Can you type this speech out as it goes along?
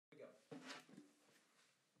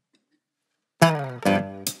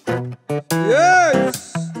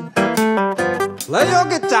Play your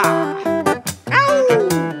guitar. Ow!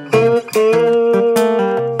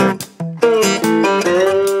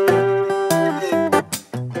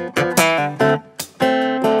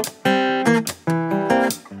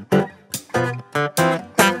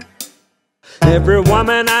 Every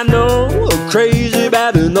woman I know crazy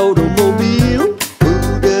about an automobile.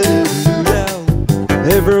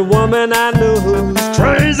 Every woman I know is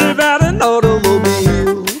crazy about an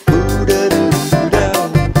automobile.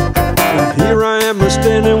 And here I am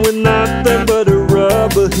standing with nothing but a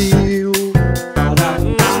rubber heel.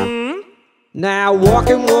 Now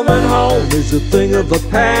walking woman home is a thing of the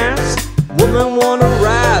past. Women wanna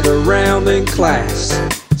ride around in class.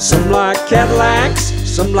 Some like Cadillacs,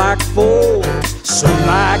 some like Fords, some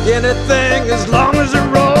like anything as long as it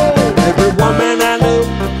rolls. Every woman I know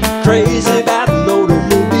crazy about an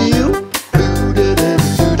automobile.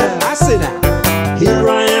 I say now, here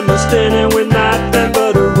I am standing with nothing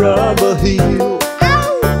but a rubber heel.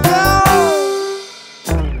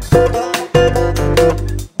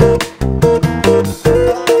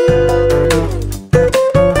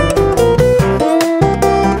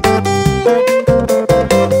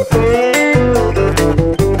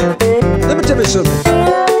 Let me tell you something.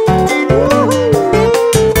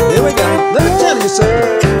 Here we go. Let me tell you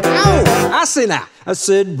something. I say now. I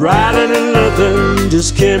said riding in nothing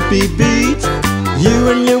just can't be beat.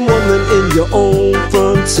 You and your woman in your own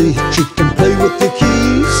front seat. She can play with the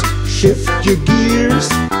keys, shift your gears,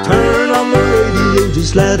 turn on the radio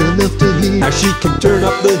just loud enough to hear. Now she can turn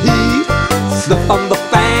up the heat, flip on the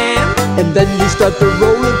fan, and then you start to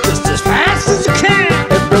roll it just as fast as you can.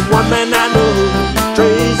 Every woman I know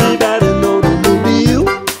crazy about an automobile.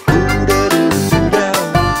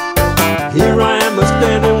 Here I am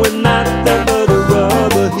standing with nothing but a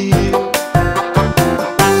rubber heel.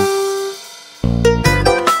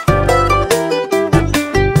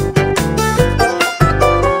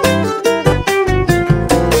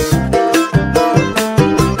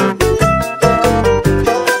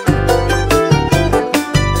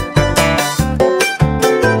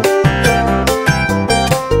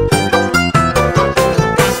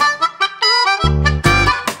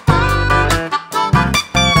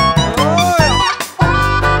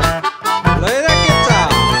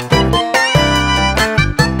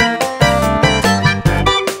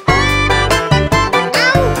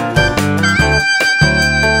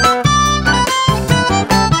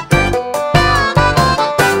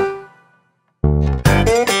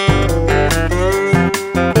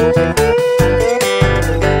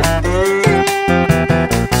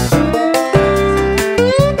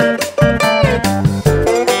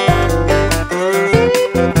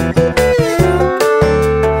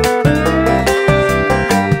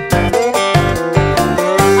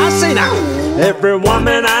 Every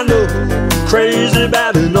woman I know crazy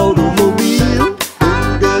about an automobile.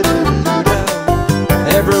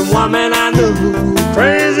 Every woman I know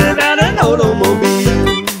crazy about an automobile.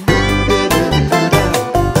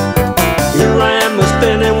 Here I am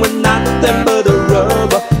standing with nothing but a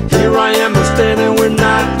rubber. Here I am standing with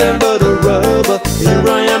nothing but a rubber. Here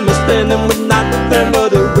I am standing with nothing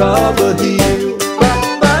but a rubber heel.